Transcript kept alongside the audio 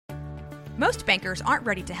Most bankers aren't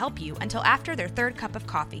ready to help you until after their third cup of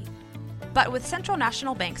coffee. But with Central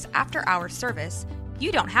National Bank's after-hours service,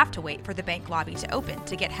 you don't have to wait for the bank lobby to open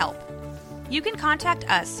to get help. You can contact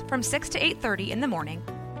us from 6 to 8:30 in the morning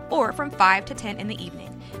or from 5 to 10 in the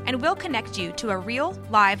evening, and we'll connect you to a real,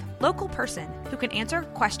 live, local person who can answer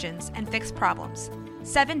questions and fix problems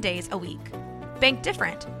 7 days a week. Bank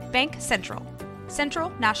different. Bank Central. Central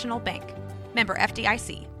National Bank. Member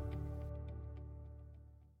FDIC.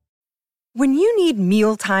 When you need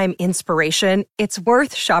mealtime inspiration, it's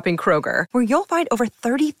worth shopping Kroger, where you'll find over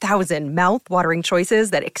 30,000 mouth-watering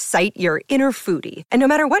choices that excite your inner foodie. And no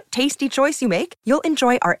matter what tasty choice you make, you'll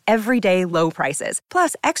enjoy our everyday low prices,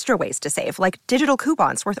 plus extra ways to save, like digital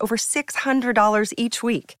coupons worth over $600 each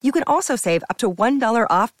week. You can also save up to $1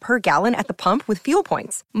 off per gallon at the pump with fuel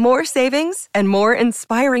points. More savings and more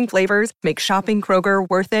inspiring flavors make shopping Kroger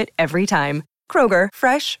worth it every time. Kroger,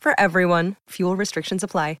 fresh for everyone. Fuel restrictions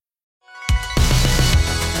apply.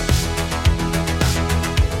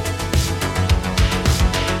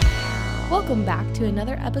 Welcome back to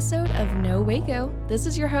another episode of No Waco. This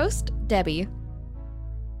is your host, Debbie.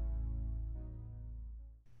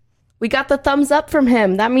 We got the thumbs up from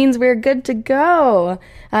him. That means we're good to go.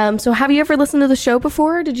 So have you ever listened to the show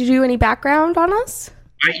before? Did you do any background on us?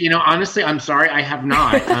 Honestly, I'm sorry, I have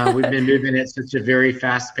not. We've been moving at such a very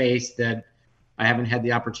fast pace that I haven't had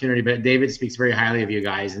the opportunity. But David speaks very highly of you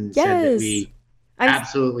guys and said that we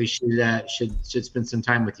absolutely should spend some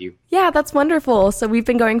time with you. Yeah, that's wonderful. So we've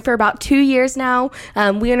been going for about 2 years now.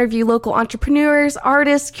 We interview local entrepreneurs,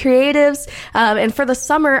 artists, creatives. And for the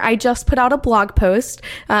summer, I just put out a blog post.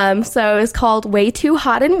 So it's called Way Too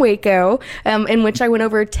Hot in Waco, in which I went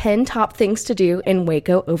over 10 top things to do in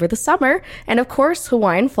Waco over the summer. And of course,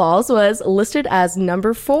 Hawaiian Falls was listed as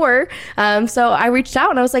number 4. So I reached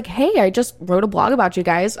out and I was like, hey, I just wrote a blog about you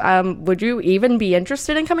guys. Would you even be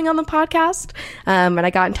interested in coming on the podcast? And I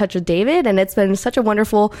got in touch with David, and it's been such a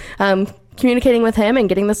wonderful communicating with him and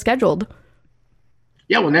getting this scheduled.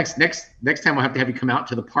 Yeah, well, next time we'll have to have you come out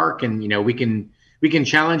to the park, and we can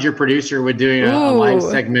challenge your producer with doing a live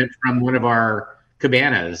segment from one of our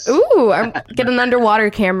cabanas. Ooh, get an underwater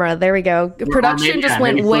camera. There we go. Production just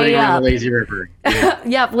went way up. Lazy River. Yeah.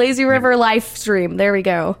 Yep, Lazy River live stream. There we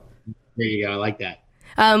go. There you go. I like that.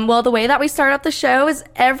 Well, the way that we start out the show is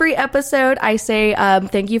every episode I say,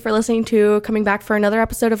 thank you for listening to coming back for another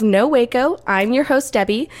episode of No Waco. I'm your host,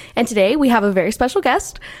 Debbie, and today we have a very special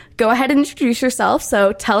guest. Go ahead and introduce yourself.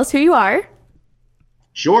 So tell us who you are.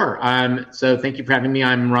 Sure. So thank you for having me.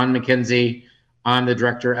 I'm Ron McKenzie. I'm the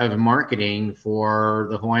director of marketing for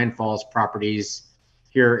the Hawaiian Falls properties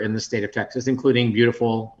here in the state of Texas, including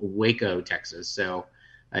beautiful Waco, Texas. So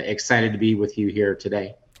excited to be with you here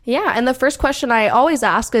today. Yeah, and the first question I always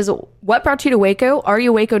ask is, what brought you to Waco? Are you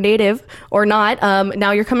a Waco native or not? Now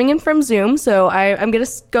you're coming in from Zoom, so I'm going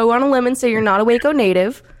to go on a limb and say you're not a Waco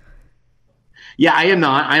native. Yeah, I am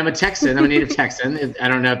not. I am a Texan. I'm a native Texan. I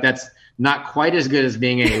don't know if that's not quite as good as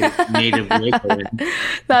being a native Wacoan.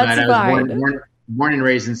 That's but fine. I was born and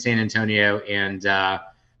raised in San Antonio, and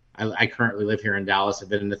I currently live here in Dallas. I've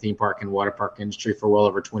been in the theme park and water park industry for well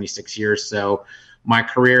over 26 years, so my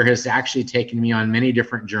career has actually taken me on many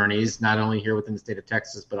different journeys, not only here within the state of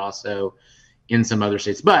Texas, but also in some other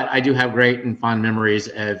states. But I do have great and fond memories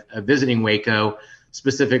of visiting Waco.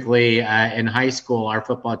 Specifically, in high school, our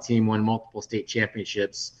football team won multiple state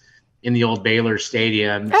championships in the old Baylor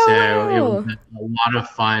Stadium. Oh. So it was a lot of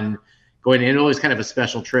fun going in. It was kind of a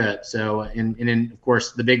special trip. So, and then, of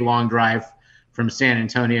course, the big long drive from San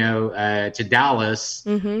Antonio to Dallas,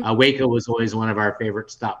 Waco was always one of our favorite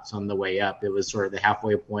stops on the way up. It was sort of the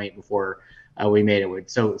halfway point before we made it.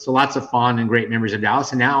 So lots of fun and great memories of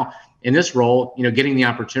Dallas. And now in this role, getting the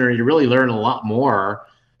opportunity to really learn a lot more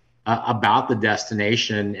about the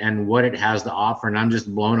destination and what it has to offer. And I'm just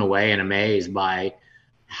blown away and amazed by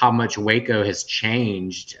how much Waco has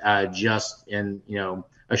changed just in,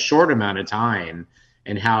 a short amount of time,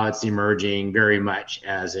 and how it's emerging very much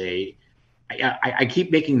as I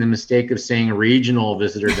keep making the mistake of saying a regional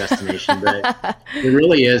visitor destination, but it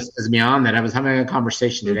really is beyond that. I was having a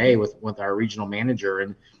conversation today with our regional manager,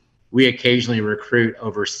 and we occasionally recruit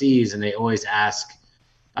overseas, and they always ask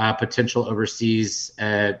potential overseas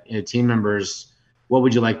team members, what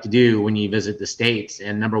would you like to do when you visit the States?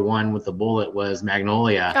 And number one with the bullet was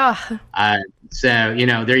Magnolia. So,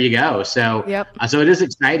 there you go. So, so it is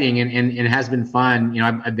exciting and it has been fun.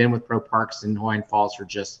 I've been with Pro Parks in Hawaiian Falls for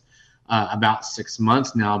just about 6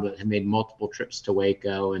 months now, but have made multiple trips to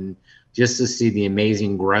Waco, and just to see the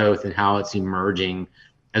amazing growth and how it's emerging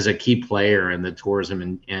as a key player in the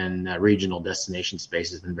tourism and regional destination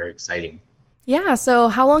space has been very exciting. Yeah. So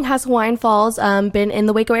how long has Hawaiian Falls been in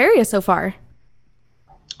the Waco area so far?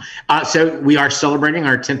 So we are celebrating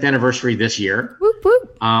our 10th anniversary this year. Whoop,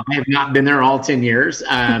 whoop. I have not been there all 10 years,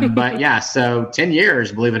 but yeah, so 10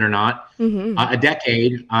 years, believe it or not, a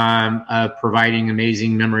decade of providing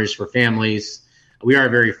amazing memories for families. We are a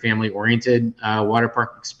very family-oriented water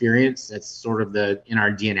park experience. That's sort of in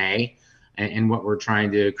our DNA and what we're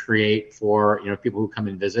trying to create for people who come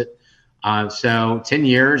and visit. So 10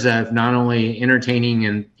 years of not only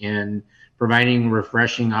entertaining and providing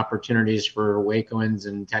refreshing opportunities for Wacoans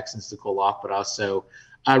and Texans to cool off, but also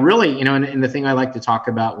really, and the thing I like to talk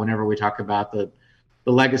about whenever we talk about the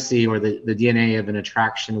legacy or the DNA of an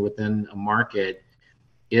attraction within a market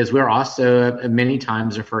is we're also many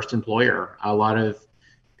times a first employer. A lot of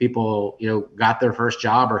people, got their first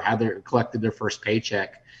job or collected their first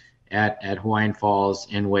paycheck at Hawaiian Falls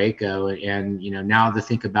and Waco. And, now to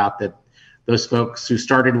think about that, those folks who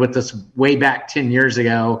started with us way back 10 years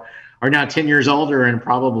ago are now 10 years older and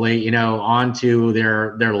probably, on to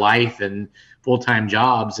their life and full-time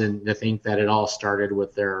jobs. And to think that it all started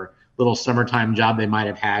with their little summertime job they might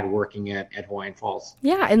have had working at Hawaiian Falls.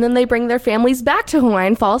 Yeah, and then they bring their families back to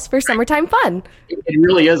Hawaiian Falls for summertime fun. It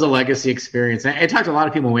really is a legacy experience. I talked to a lot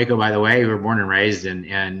of people in Waco, by the way, who were born and raised,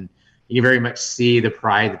 and you very much see the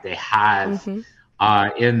pride that they have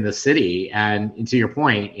in the city. And to your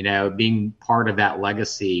point, being part of that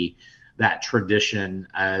legacy, that tradition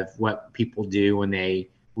of what people do when they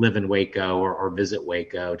live in Waco or visit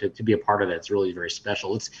Waco, to be a part of it, it's really very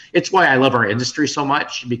special. It's why I love our industry so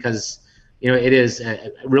much, because it is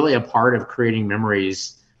really a part of creating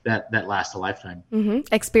memories that last a lifetime.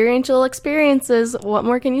 Experiential experiences. What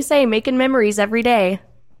more can you say? Making memories every day.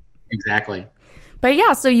 Exactly. But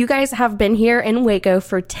yeah, so you guys have been here in Waco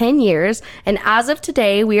for 10 years. And as of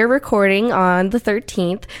today, we are recording on the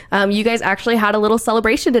 13th. You guys actually had a little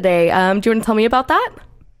celebration today. Do you want to tell me about that?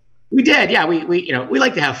 We did. Yeah, we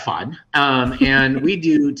like to have fun. And we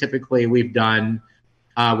do typically, we've done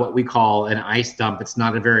what we call an ice dump. It's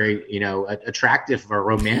not a very, attractive or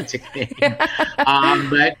romantic thing.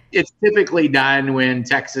 But it's typically done when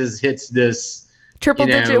Texas hits this triple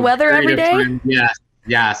digit weather every day.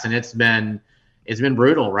 Yes. And it's been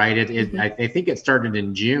brutal, right? I think it started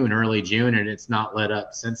in early June, and it's not let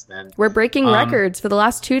up since then. We're breaking records for the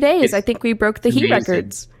last 2 days. I think we broke the heat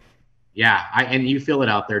records. Yeah, and you feel it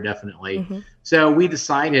out there, definitely. So we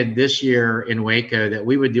decided this year in Waco that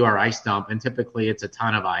we would do our ice dump, and typically it's a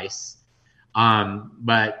ton of ice.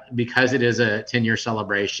 But because it is a 10-year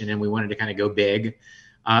celebration and we wanted to kind of go big,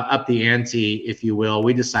 up the ante, if you will,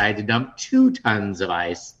 we decided to dump 2 tons of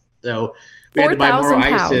ice. So we had to buy more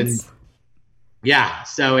ice. Yeah.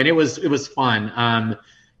 So, and it was fun. And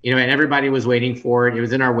everybody was waiting for it. It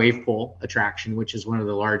was in our wave pool attraction, which is one of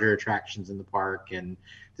the larger attractions in the park. And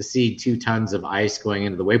to see 2 tons of ice going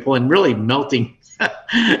into the wave pool and really melting,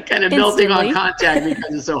 melting on contact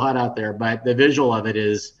because it's so hot out there. But the visual of it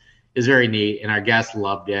is very neat. And our guests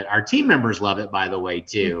loved it. Our team members love it, by the way,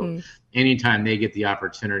 too. Anytime they get the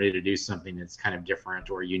opportunity to do something that's kind of different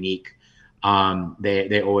or unique,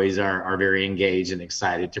 they always are very engaged and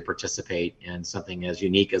excited to participate in something as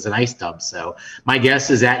unique as an ice dump. So my guess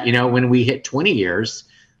is that, when we hit 20 years,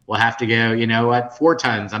 we'll have to go, 4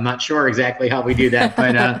 tons. I'm not sure exactly how we do that,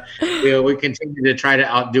 but we continue to try to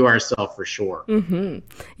outdo ourselves for sure.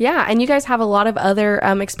 Yeah. And you guys have a lot of other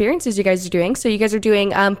experiences you guys are doing. So you guys are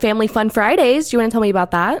doing Family Fun Fridays. Do you want to tell me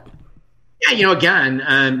about that? Yeah,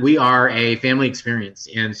 again, we are a family experience.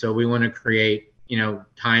 And so we want to create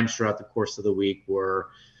times throughout the course of the week where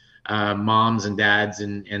moms and dads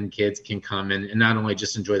and kids can come and not only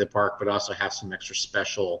just enjoy the park, but also have some extra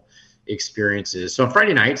special experiences. So on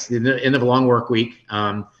Friday nights, the end of a long work week,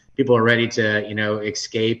 people are ready to,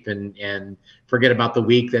 escape and forget about the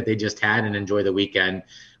week that they just had and enjoy the weekend.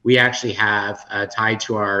 We actually have tied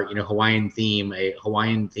to our, Hawaiian theme, a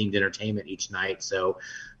Hawaiian themed entertainment each night. So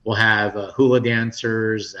we'll have hula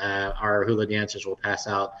dancers. Our hula dancers will pass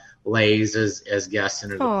out leis as guests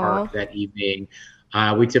enter the park that evening.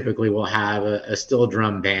 We typically will have a steel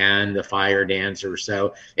drum band, a fire dancer.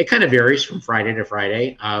 So it kind of varies from Friday to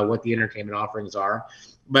Friday what the entertainment offerings are.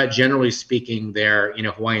 But generally speaking, they're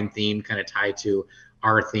Hawaiian themed, kind of tied to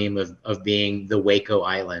our theme of being the Waco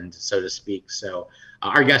Island, so to speak. So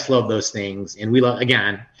our guests love those things, and we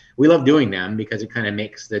love doing them because it kind of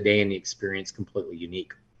makes the day and the experience completely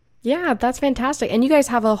unique. Yeah, that's fantastic. And you guys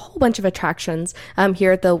have a whole bunch of attractions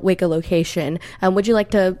here at the Waco location. Would you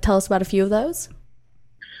like to tell us about a few of those?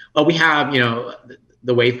 Well, we have,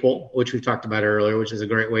 the wave pool, which we talked about earlier, which is a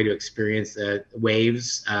great way to experience the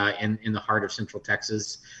waves in the heart of Central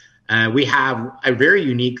Texas. We have a very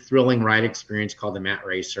unique, thrilling ride experience called the Mat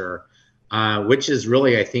Racer, which is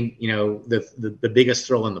really, I think, the biggest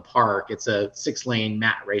thrill in the park. It's a 6-lane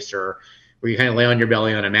mat racer where you kind of lay on your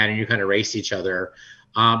belly on a mat and you kind of race each other.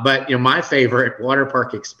 But my favorite water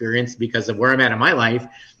park experience, because of where I'm at in my life,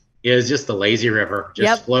 is just the lazy river,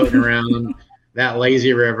 just floating around that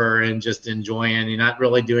lazy river and just enjoying. You're not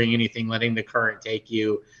really doing anything, letting the current take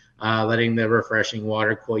you, letting the refreshing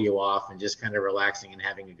water cool you off, and just kind of relaxing and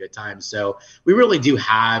having a good time. So we really do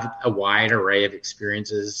have a wide array of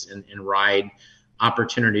experiences and ride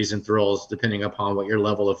opportunities and thrills, depending upon what your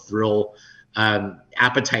level of thrill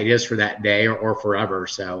appetite is for that day or forever.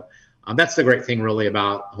 So that's the great thing really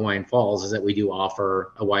about Hawaiian Falls, is that we do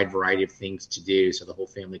offer a wide variety of things to do so the whole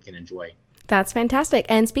family can enjoy. That's fantastic.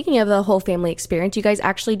 And speaking of the whole family experience, you guys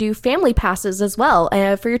actually do family passes as well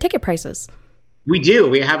for your ticket prices. We do.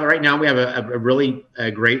 We have a really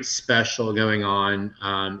great special going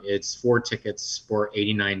on. It's 4 tickets for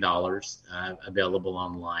 $89 available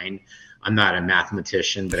online. I'm not a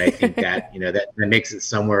mathematician, but I think that that makes it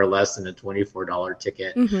somewhere less than a $24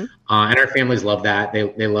 ticket. And our families love that.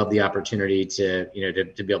 They love the opportunity to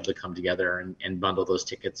to be able to come together and bundle those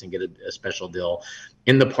tickets and get a special deal.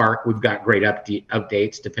 In the park, we've got great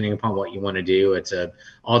updates depending upon what you want to do. It's a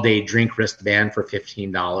all-day drink wristband for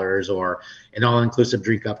 $15, or an all-inclusive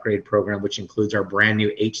drink upgrade program, which includes our brand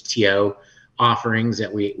new HTO offerings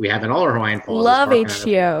that we have in all our Hawaiian Falls. Love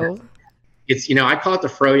HTO. It's, I call it the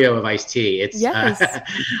froyo of iced tea. It's, yes.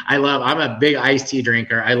 I'm a big iced tea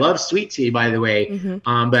drinker. I love sweet tea, by the way,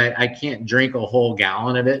 but I can't drink a whole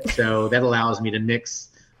gallon of it. So that allows me to mix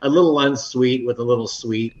a little unsweet with a little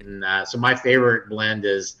sweet. And so my favorite blend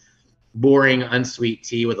is boring unsweet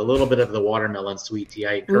tea with a little bit of the watermelon sweet tea.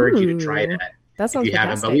 I encourage you to try that. That sounds if you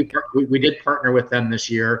fantastic. haven't. But we did partner with them this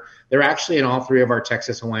year. They're actually in all 3 of our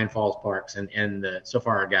Texas Hawaiian Falls parks, and so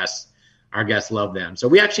far our guests love them. So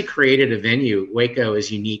we actually created a venue. Waco is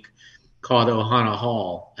unique, called Ohana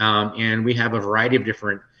Hall. And we have a variety of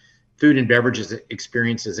different food and beverages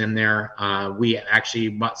experiences in there. We actually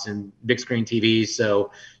bought some big screen TVs,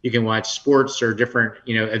 so you can watch sports or different,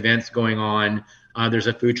 events going on. There's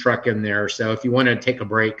a food truck in there. So if you want to take a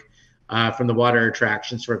break from the water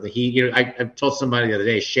attractions, for the heat, I told somebody the other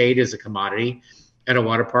day, shade is a commodity at a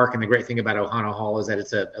water park. And the great thing about Ohana Hall is that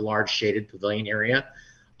it's a large shaded pavilion area.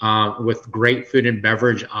 With great food and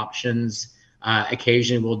beverage options.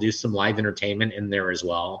 Occasionally we'll do some live entertainment in there as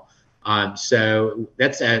well. So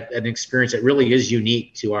that's an experience that really is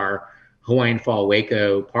unique to our Hawaiian Fall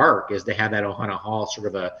Waco Park, is to have that Ohana Hall,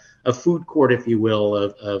 sort of a food court, if you will,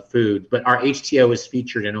 of food. But our HTO is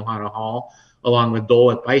featured in Ohana Hall, along with Dole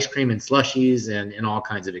Whip ice cream and slushies and all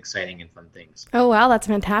kinds of exciting and fun things. Oh, wow. That's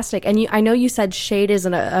fantastic. And I know you said shade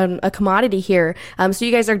isn't a commodity here. So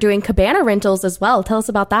you guys are doing cabana rentals as well. Tell us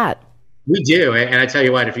about that. We do. And I tell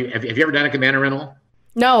you what, have you ever done a cabana rental?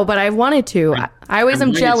 No, but I've wanted to. I always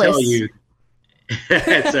am jealous.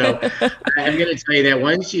 So I'm going to tell you that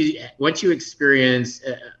once you experience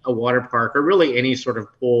a water park, or really any sort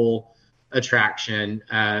of pool attraction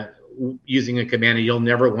using a cabana, you'll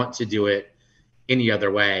never want to do it any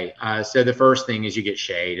other way. So the first thing is you get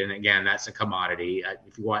shade. And again, that's a commodity.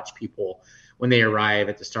 If you watch people when they arrive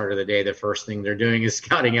at the start of the day, the first thing they're doing is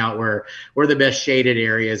scouting out where the best shaded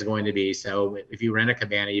area is going to be. So if you rent a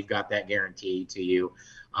cabana, you've got that guaranteed to you.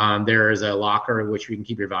 There is a locker in which you can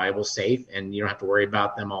keep your valuables safe, and you don't have to worry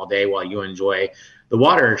about them all day while you enjoy the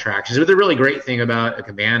water attractions. But the really great thing about a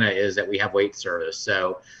cabana is that we have wait service.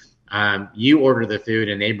 So you order the food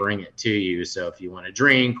and they bring it to you. So if you want a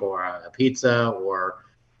drink or a pizza or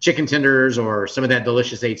chicken tenders or some of that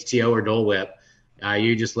delicious HTO or Dole Whip,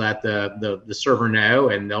 you just let the server know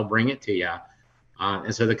and they'll bring it to you.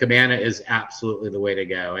 And so the cabana is absolutely the way to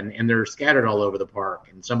go. And they're scattered all over the park.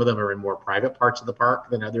 And some of them are in more private parts of the park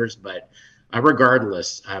than others. But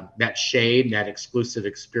regardless, that shade, that exclusive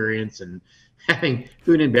experience, and having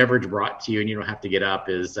food and beverage brought to you and you don't have to get up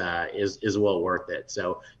is well worth it.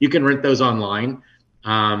 So you can rent those online,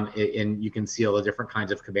 and you can see all the different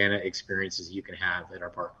kinds of cabana experiences you can have at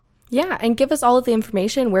our park. Yeah, and give us all of the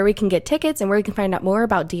information where we can get tickets and where we can find out more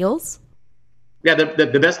about deals. Yeah,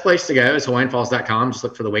 the best place to go is hawaiianfalls.com. Just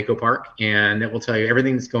look for the Waco Park, and it will tell you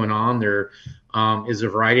everything that's going on. There is a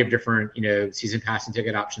variety of different, season pass and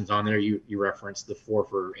ticket options on there. You referenced the 4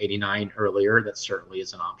 for $89 earlier. That certainly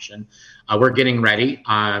is an option. We're getting ready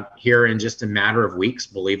here in just a matter of weeks,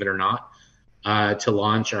 believe it or not, to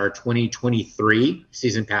launch our 2023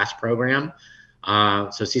 season pass program.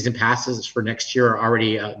 So season passes for next year are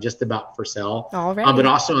already just about for sale. But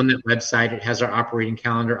also on that website, it has our operating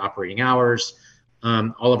calendar, operating hours,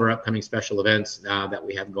 all of our upcoming special events that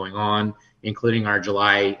we have going on, including our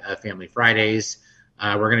July Family Fridays,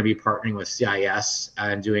 we're going to be partnering with CIS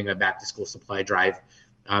and doing a back-to-school supply drive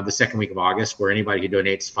the second week of August, where anybody who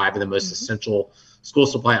donates 5 of the most essential school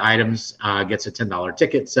supply items gets a $10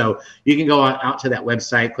 ticket. So you can go out to that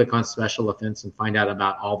website, click on special events, and find out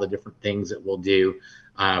about all the different things that we'll do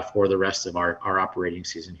for the rest of our operating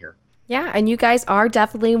season here. Yeah, and you guys are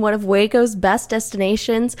definitely one of Waco's best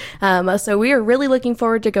destinations. So we are really looking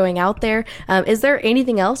forward to going out there. Is there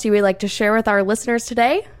anything else you would like to share with our listeners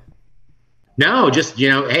today? No, just,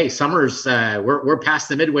 hey, summer's, we're past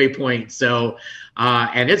the midway point. So,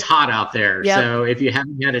 and it's hot out there. Yep. So if you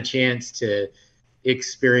haven't had a chance to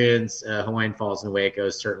experience Hawaiian Falls and Waco,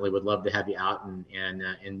 certainly would love to have you out, and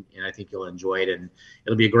I think you'll enjoy it, and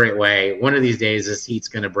it'll be a great way. One of these days this heat's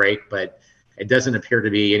going to break, but it doesn't appear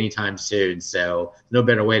to be anytime soon. So no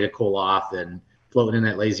better way to cool off than floating in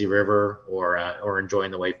that lazy river or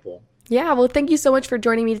enjoying the wave pool. Yeah, well, thank you so much for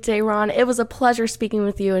joining me today, Ron. It was a pleasure speaking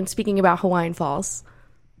with you and speaking about Hawaiian Falls.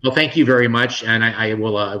 Well, thank you very much, and I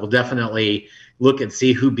will definitely look and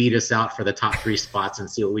see who beat us out for the top 3 spots and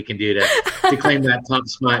see what we can do to claim that top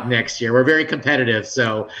spot next year. We're very competitive,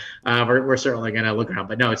 so we're certainly going to look around.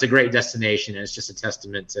 But no, it's a great destination, and it's just a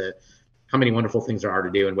testament to how many wonderful things there are to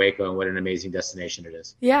do in Waco and what an amazing destination it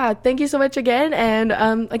is. Yeah, thank you so much again. And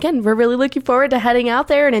again, we're really looking forward to heading out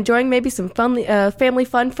there and enjoying maybe some fun, family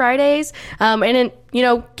fun Fridays, and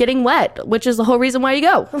getting wet, which is the whole reason why you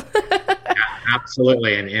go. Yeah,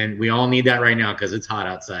 absolutely. And we all need that right now because it's hot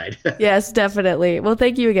outside. Yes, definitely. Well,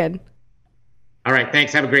 thank you again. All right.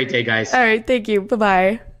 Thanks. Have a great day, guys. All right. Thank you.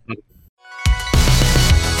 Bye-bye.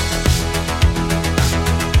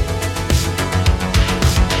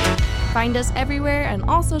 Find us everywhere on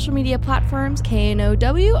all social media platforms,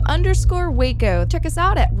 KNOW_Waco. Check us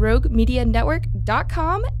out at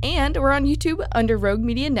roguemedianetwork.com, and we're on YouTube under Rogue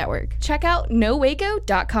Media Network. Check out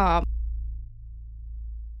nowaco.com.